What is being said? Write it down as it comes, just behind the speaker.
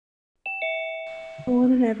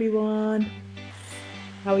Morning, everyone.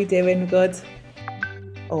 How are we doing? Good.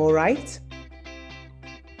 All right.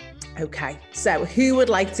 Okay, so who would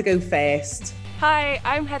like to go first? Hi,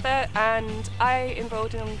 I'm Heather and I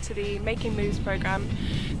enrolled into the Making Moves programme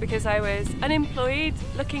because I was unemployed,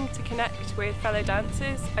 looking to connect with fellow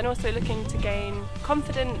dancers and also looking to gain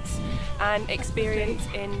confidence and experience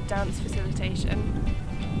in dance facilitation.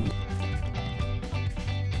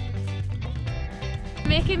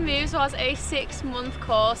 Making Moves was a 6-month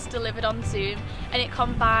course delivered on Zoom, and it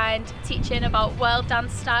combined teaching about world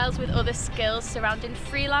dance styles with other skills surrounding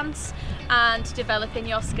freelance and developing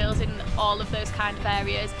your skills in all of those kind of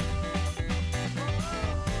areas.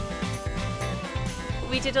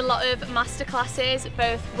 We did a lot of masterclasses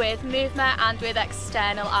both with Movema and with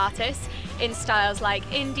external artists in styles like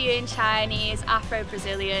Indian, Chinese,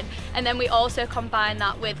 Afro-Brazilian, and then we also combined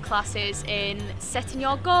that with classes in setting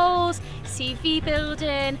your goals, CV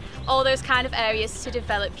building, all those kind of areas to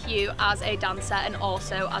develop you as a dancer and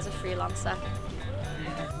also as a freelancer.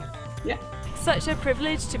 Yeah. Such a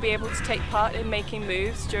privilege to be able to take part in Making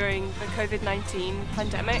Moves during the COVID-19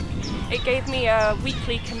 pandemic. It gave me a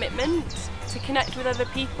weekly commitment to connect with other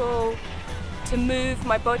people, to move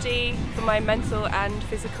my body for my mental and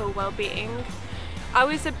physical well-being. I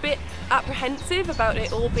was a bit apprehensive about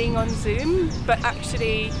it all being on Zoom, but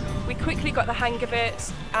actually we quickly got the hang of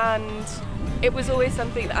it and it was always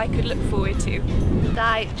something that I could look forward to.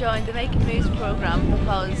 I joined the Making Moves programme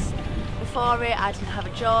because before it I didn't have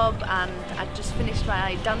a job and I'd just finished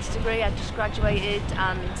my dance degree, I'd just graduated,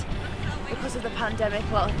 and because of the pandemic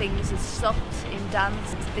a lot of things had stopped in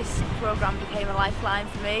dance. This programme became a lifeline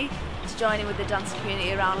for me to join in with the dance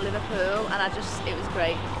community around Liverpool, and it was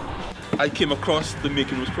great. I came across the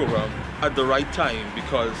Making Moves program at the right time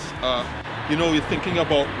because you're thinking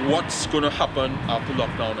about what's going to happen after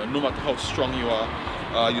lockdown, and no matter how strong you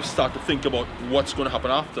are, you start to think about what's going to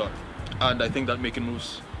happen after. And I think that Making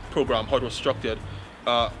Moves program, how it was structured,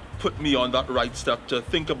 put me on that right step to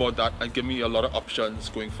think about that and give me a lot of options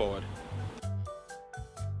going forward.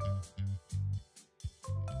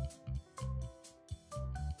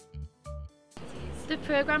 The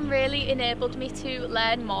programme really enabled me to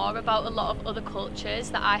learn more about a lot of other cultures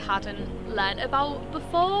that I hadn't learnt about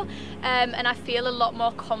before, and I feel a lot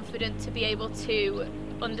more confident to be able to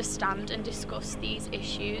understand and discuss these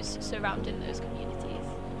issues surrounding those communities.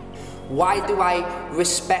 Why do I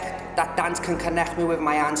respect that dance can connect me with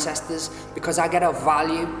my ancestors? Because I get a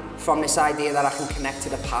value from this idea that I can connect to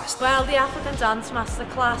the past. Well, the African Dance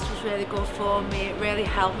Masterclass was really good for me. It really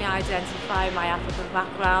helped me identify my African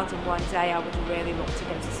background, and one day I would really look to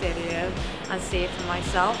go to Syria and see it for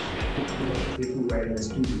myself.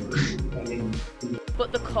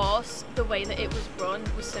 But the course, the way that it was run,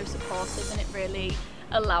 was so supportive, and it really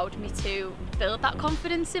allowed me to build that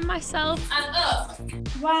confidence in myself. And up!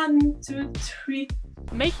 1, 2, 3.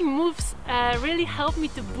 Making Moves really helped me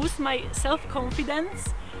to boost my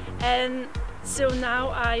self-confidence, and so now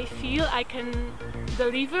I feel I can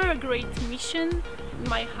deliver a great mission in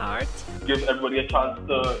my heart. Give everybody a chance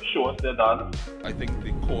to show us their dance. I think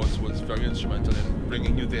the course was very instrumental in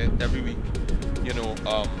bringing you there every week, in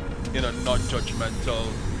a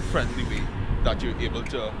non-judgmental, friendly way that you're able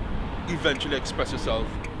to eventually express yourself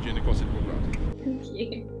during the course of the program. Thank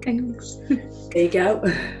you. Thanks. There you go.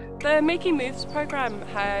 The Making Moves programme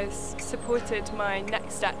has supported my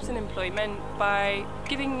next steps in employment by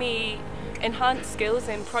giving me enhanced skills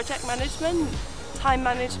in project management, time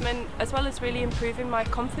management, as well as really improving my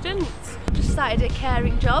confidence. Just started a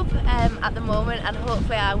caring job at the moment, and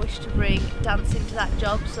hopefully I wish to bring dance into that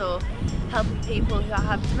job, so helping people who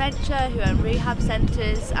have dementia, who are in rehab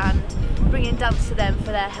centres, and bringing dance to them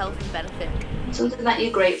for their health and benefit. Something that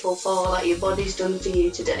you're grateful for, like your body's done for you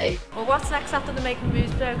today. Well, what's next after the Making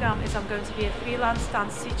Moves programme is I'm going to be a freelance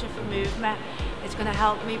dance teacher for Movema. It's going to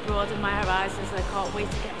help me broaden my horizons, and I can't wait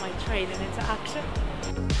to get my training into action.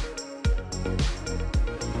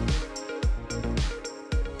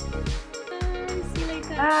 See you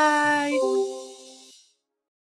later. Bye.